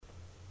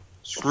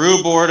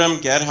Screw boredom,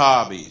 get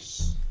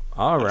hobbies.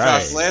 All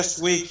right. Josh, last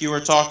week you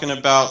were talking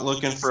about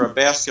looking for a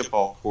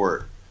basketball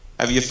court.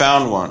 Have you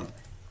found one?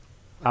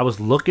 I was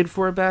looking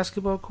for a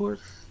basketball court?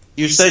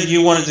 You said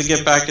you wanted to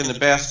get back into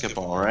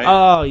basketball, right?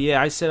 Oh,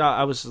 yeah. I said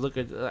I was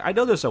looking. I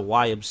know there's a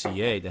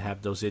YMCA to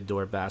have those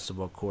indoor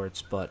basketball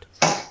courts, but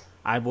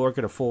I'm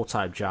working a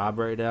full-time job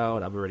right now,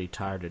 and I'm already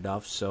tired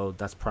enough, so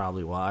that's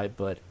probably why.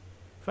 But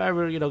if I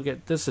ever,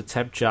 get this is a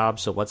temp job,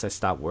 so once I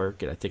stop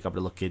working, I think I'm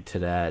going to look into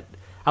that.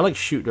 I like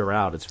shooting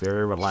around. It's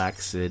very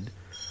relaxing.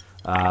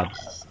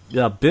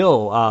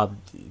 Bill,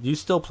 do you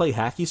still play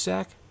hacky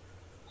sack?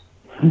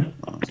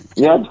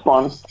 Yeah, it's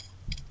fun.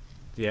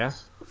 Yeah?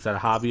 Is that a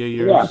hobby of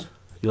yours? Yeah.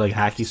 You like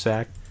hacky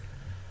sack?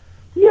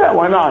 Yeah,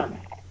 why not?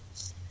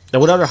 Now,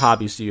 what other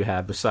hobbies do you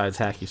have besides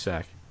hacky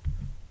sack?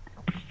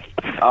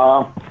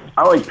 I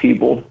like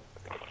people.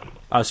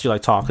 Oh, so you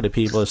like talking to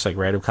people? It's like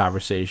random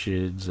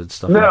conversations and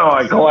stuff. No,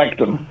 I collect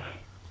them.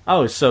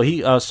 Oh, so he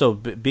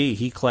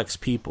collects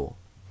people.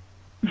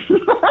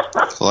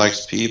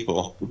 Collects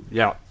people.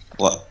 Yeah.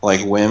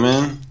 Like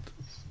women?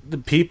 The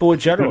people in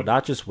general,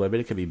 not just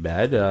women. It can be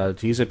men.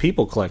 He's a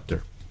people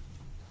collector.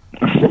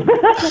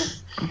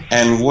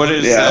 And what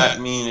does that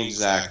mean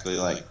exactly?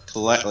 Like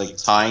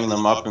tying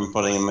them up and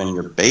putting them in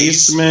your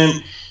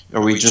basement?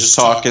 Are we just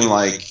talking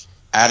like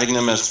adding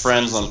them as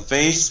friends on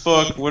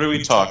Facebook? What are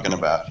we talking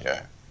about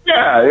here?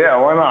 Yeah,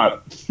 why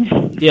not?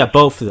 Yeah,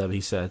 both of them,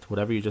 he said.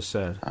 Whatever you just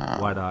said.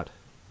 Why not?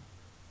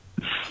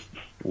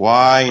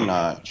 Why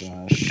not,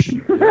 Josh?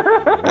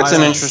 That's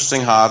an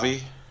interesting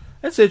hobby.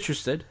 It's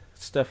interesting.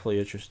 It's definitely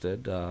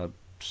interesting.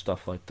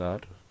 Stuff like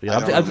that. I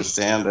don't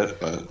understand it,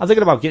 but I'm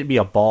thinking about getting me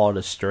a ball and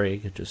a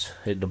string and just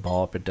hitting the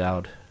ball up and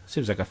down.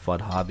 Seems like a fun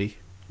hobby.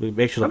 It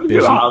makes you look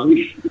busy.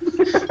 Hobby.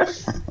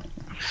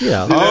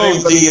 Yeah.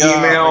 Oh, are you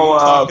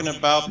talking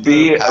about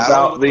the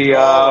ball, or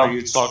are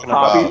you talking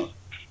about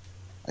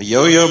a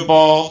yo-yo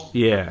ball?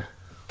 Yeah.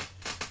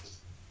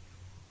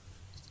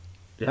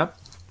 Yep.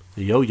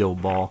 The yo-yo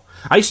ball.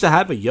 I used to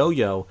have a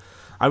yo-yo.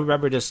 I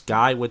remember this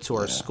guy went to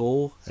our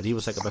school, and he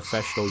was like a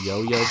professional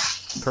yo-yo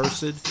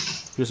person.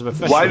 He was a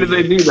professional. Why did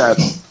they do that?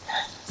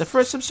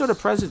 For some sort of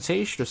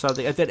presentation or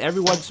something. And then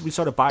we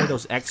started buying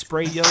those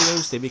X-Spray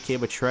yo-yos. They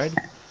became a trend.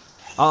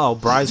 Oh,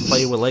 Brian's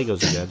playing with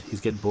Legos again.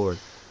 He's getting bored.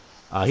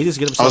 He needs to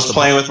get himself. I was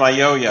playing with my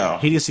yo-yo.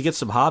 He needs to get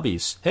some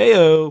hobbies.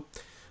 Hey-o.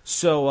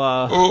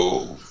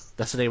 So,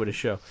 that's the name of the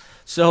show.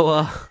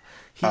 So,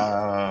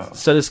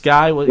 so this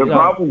guy was. They're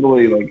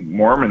probably like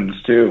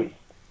Mormons too.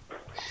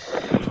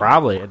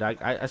 Probably, and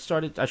I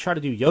tried to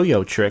do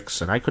yo-yo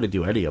tricks, and I couldn't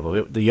do any of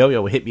them. The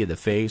yo-yo hit me in the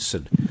face,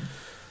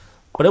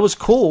 but it was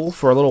cool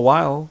for a little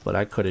while. But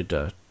I couldn't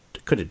do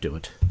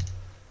it.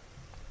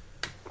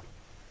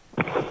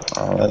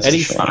 Oh, that's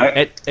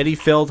any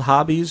failed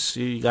hobbies?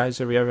 You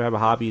guys ever have a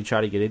hobby you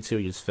try to get into,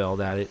 you just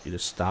failed at it, you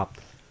just stopped?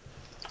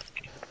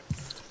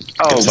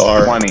 Oh,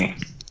 Guitar. Funny.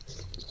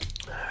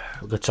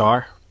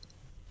 Guitar.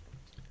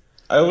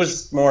 It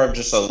was more of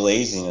just a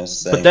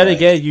laziness thing. But then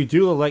again, you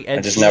do look like Ed Sheeran.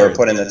 I just never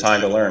put in the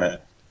time to learn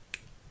it.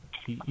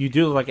 You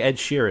do look like Ed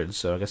Sheeran,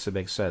 so I guess it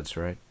makes sense,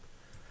 right?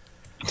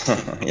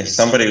 Yeah,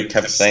 somebody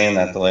kept saying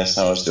that the last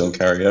time I was doing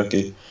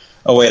karaoke.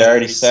 Oh, wait, I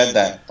already said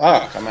that.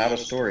 Fuck, I'm out of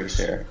stories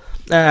here.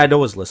 I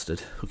know it's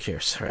listed. Who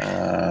cares? Right?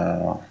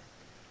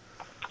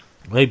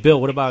 Hey, Bill,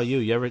 what about you?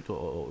 You ever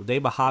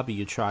name a hobby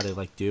you try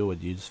to do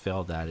and you just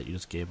failed at it? You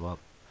just gave up?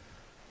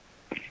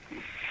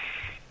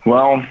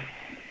 Well,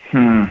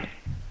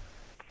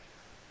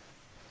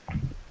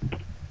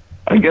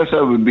 I guess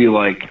I would be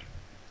like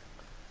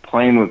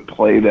playing with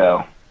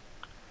Play-Doh.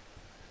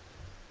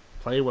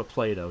 Playing with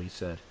Play-Doh, he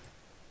said.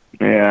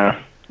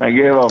 Yeah, I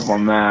gave up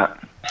on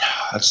that.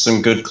 That's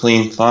some good,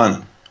 clean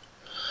fun.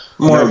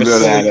 More of a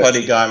silly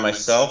putty guy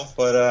myself,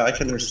 but I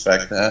can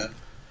respect that.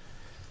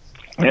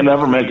 You'll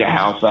never make a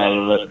house out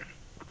of it.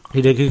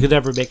 He could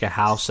never make a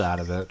house out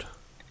of it.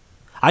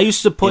 I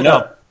used to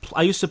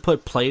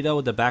put Play-Doh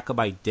in the back of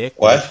my dick.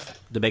 What?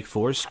 To make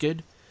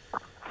foreskin.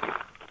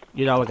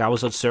 I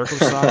was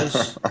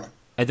uncircumcised,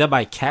 and then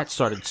my cat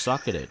started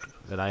sucking it,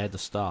 and I had to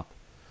stop.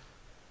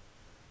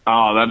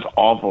 Oh, that's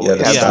awful. Yeah,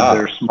 Cats have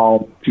their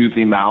small,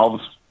 toothy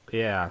mouths.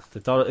 Yeah,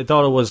 it thought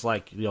it was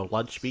like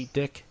lunch meat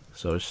dick,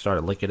 so it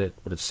started licking it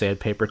with its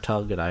sandpaper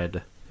tongue, and I had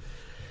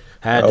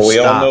to we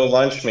stop. all know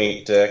lunch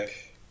meat,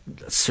 Dick.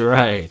 That's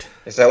right.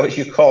 Is that what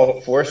you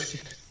call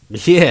foreskin?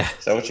 Yeah.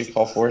 Is that what you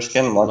call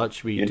foreskin?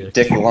 Lunch meat, Your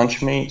dick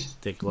lunch meat?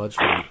 Dick lunch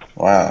meat.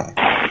 Wow.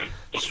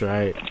 That's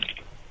right.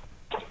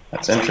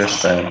 That's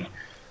interesting.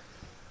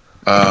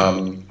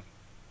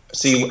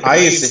 See, I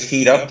used to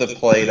heat up the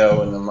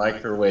Play-Doh in the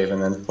microwave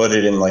and then put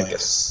it in one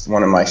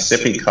of my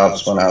sippy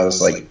cups when I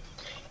was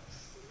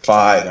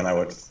 5, and I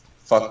would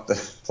fuck the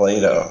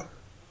Play-Doh.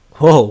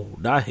 Whoa,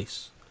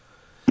 nice.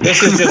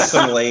 This is just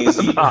some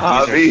lazy. These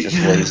are just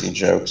lazy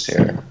jokes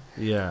here.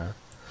 Yeah.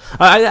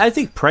 I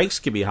think pranks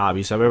can be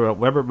hobbies. I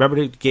remember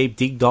the game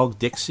Ding Dong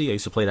Dixie? I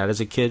used to play that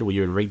as a kid when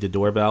you would ring the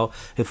doorbell.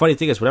 The funny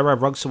thing is, whenever I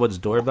rung someone's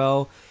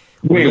doorbell...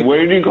 Wait, what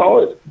did you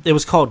call it? It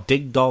was called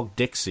Ding Dong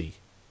Dixie.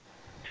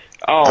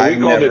 Oh, we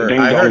called it ding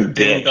I dong heard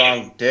ding ditch.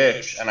 dong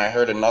ditch, and I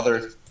heard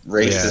another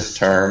racist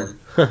term.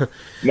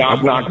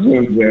 Knock knock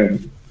zoom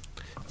zoom.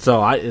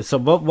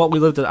 What we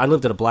lived in, I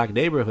lived in a black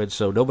neighborhood,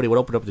 so nobody would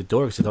open up the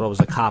door because they thought it was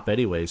a cop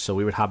anyway. So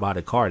we would hop out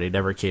of the car, and they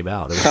never came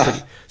out. It's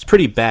a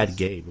pretty bad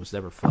game. It was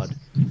never fun.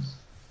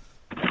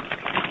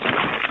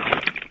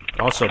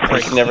 Also,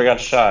 Person never got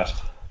shot.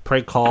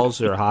 prank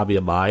calls are a hobby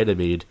of mine. I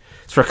mean,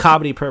 it's for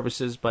comedy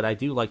purposes, but I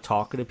do like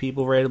talking to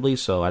people randomly.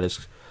 So I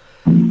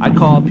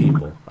call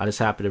people. I just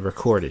happen to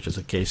record it just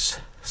in case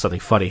something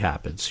funny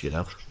happens. You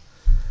know.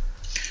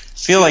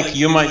 I feel like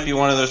you might be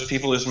one of those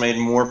people who's made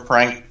more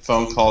prank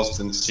phone calls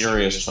than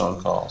serious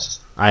phone calls.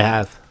 I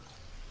have.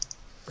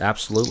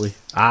 Absolutely.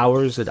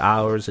 Hours and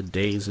hours and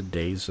days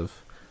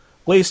of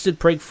wasted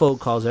prank phone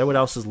calls. Everyone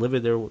else is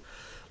living their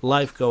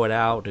life, going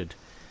out and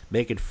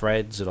making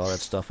friends and all that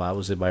stuff. I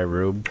was in my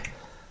room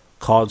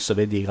calling some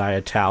Indian guy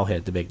a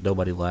towelhead to make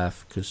nobody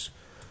laugh because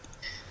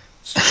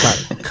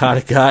it's the kind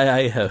of guy I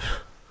am.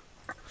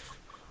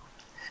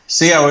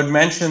 See, I would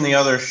mention the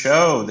other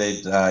show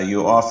that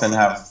you often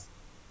have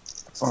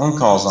phone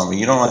calls on, but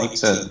you don't like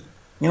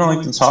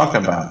to talk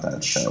about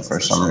that show for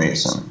some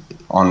reason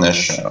on this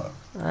show.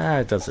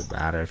 It doesn't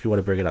matter. If you want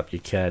to bring it up, you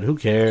can. Who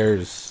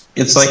cares?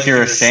 It's like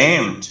you're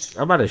ashamed.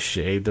 I'm not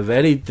ashamed of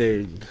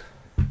anything.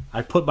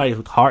 I put my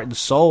heart and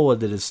soul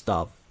into this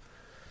stuff.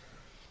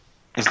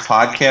 Is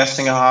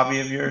podcasting a hobby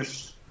of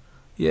yours?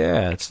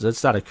 Yeah,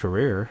 it's not a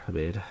career. I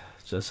mean,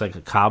 it's just like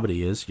a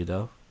comedy is, you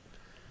know.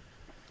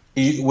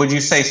 Would you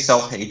say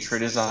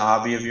self-hatred is a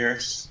hobby of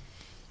yours?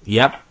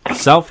 Yep.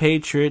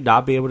 Self-hatred,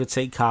 not being able to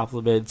take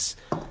compliments,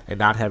 and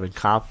not having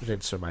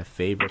confidence are my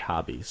favorite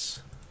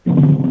hobbies.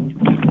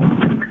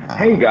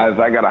 Hey guys,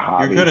 I got a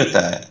hobby. You're good at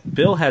that.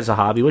 Bill has a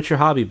hobby. What's your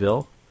hobby,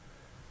 Bill?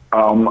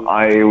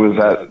 I was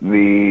at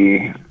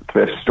the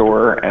thrift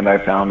store and I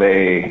found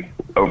a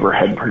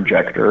overhead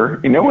projector.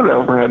 You know what an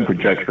overhead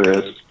projector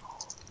is?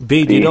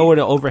 B, do you know what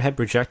an overhead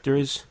projector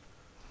is?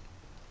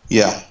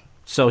 Yeah.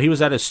 So he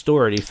was at a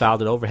store and he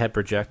found an overhead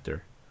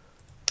projector.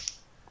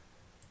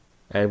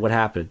 And what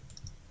happened?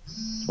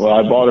 Well,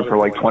 I bought it for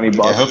like $20.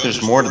 I hope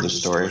there's more to the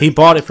story. He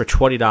bought it for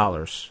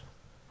 $20.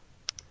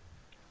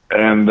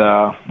 And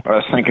I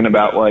was thinking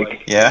about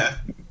Yeah?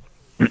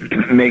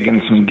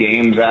 making some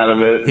games out of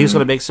it. He's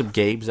going to make some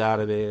games out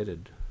of it.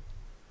 And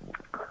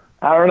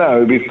I don't know.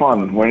 It'd be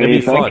fun. When do it'd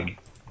you be think? fun.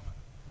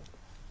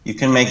 You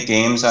can make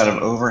games out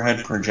of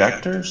overhead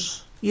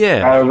projectors?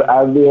 Yeah. Out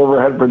of the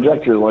overhead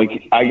projector.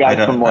 Like I got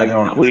some I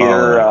don't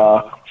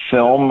clear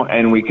film,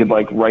 and we could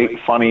write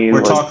funny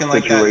We're talking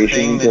like that thing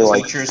situations that or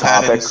teachers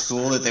had in topics,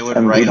 school that they would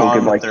and write people on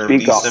could with their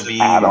speak up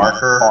vis-a-vis at 'em,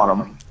 marker. on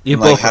them. You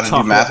like both how were to do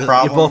talking. math You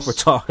problems? both were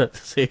talking at the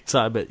same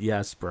time. But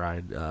yes,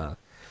 Brian. What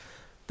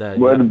the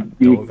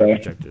you overhead say?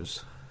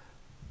 projectors.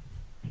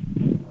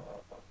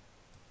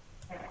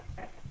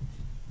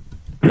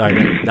 All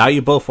right, now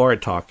you both are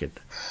talking.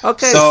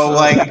 Okay. So,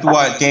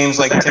 what, games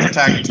like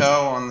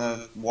tic-tac-toe on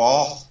the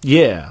wall?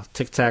 Yeah,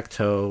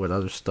 tic-tac-toe and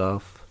other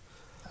stuff.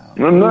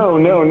 No.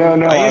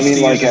 I used mean,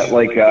 to like use at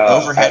like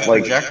overhead at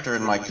like projector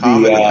in my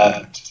comedy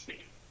act.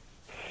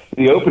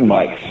 the open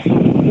mics.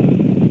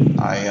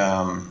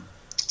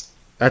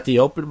 At the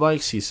open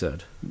mics, he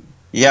said.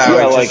 Yeah, I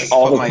Yeah, would like just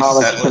all put the my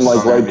comics set can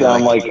list like on write and be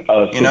down like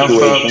a you know,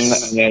 situation,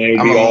 folks, and then it'd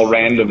I'm be a all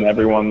random.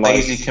 Everyone like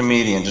lazy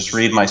comedian, just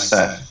read my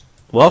set.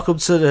 Welcome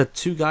to the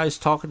two guys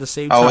talking the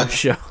same Oh, time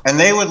show. And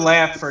they would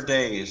laugh for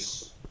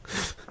days.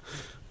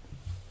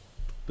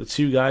 The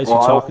two guys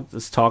Well, talking the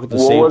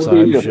what same would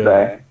time you show.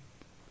 say?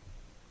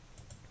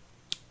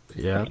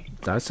 Yeah,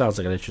 that sounds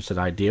like an interesting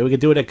idea. We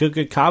could do it at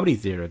Good Comedy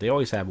Theater. They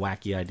always have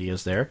wacky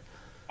ideas there.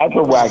 That's a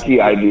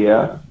wacky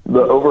idea. The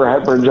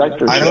overhead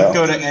projector I show. don't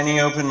go to any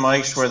open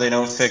mics where they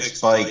don't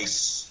fix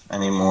bikes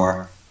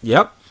anymore.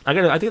 Yep.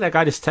 I think that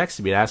guy just texted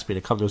me and asked me to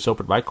come to his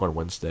open mic on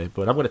Wednesday,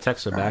 but I'm going to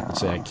text him back and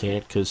say I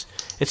can't because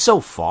it's so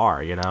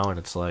far, you know, and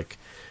it's like,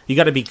 you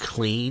got to be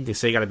clean. They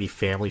say you got to be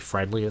family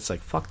friendly. It's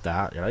like, fuck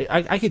that. You know,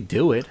 I could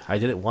do it. I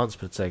did it once,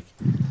 but it's like,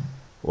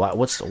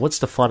 what's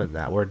the fun in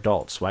that? We're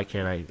adults. Why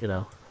can't I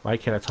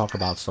talk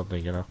about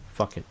something, you know?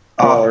 Fuck it.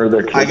 Are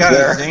there kids I got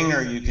there? a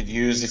zinger you could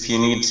use if you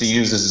need to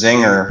use a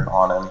zinger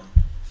on him.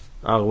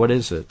 Oh, what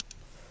is it?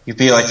 You'd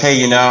be like, hey,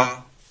 you know,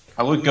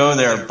 I would go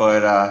there,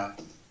 but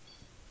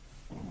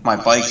my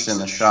bike's in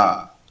the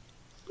shop.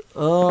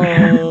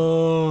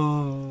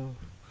 Oh.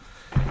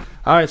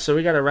 All right, so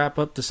we got to wrap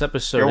up this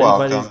episode. You're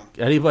welcome.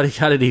 Anybody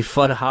got any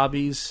fun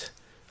hobbies?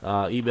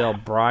 Email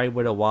Brian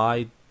with a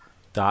Y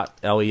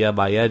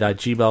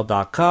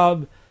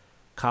 .lemin@gmail.com.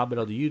 Comment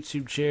on the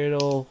YouTube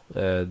channel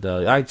and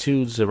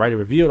iTunes and write a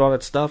review and all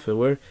that stuff.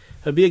 And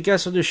be a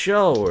guest on the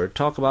show or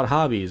talk about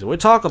hobbies. And we'll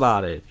talk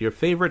about it. Your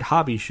favorite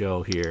hobby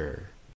show here.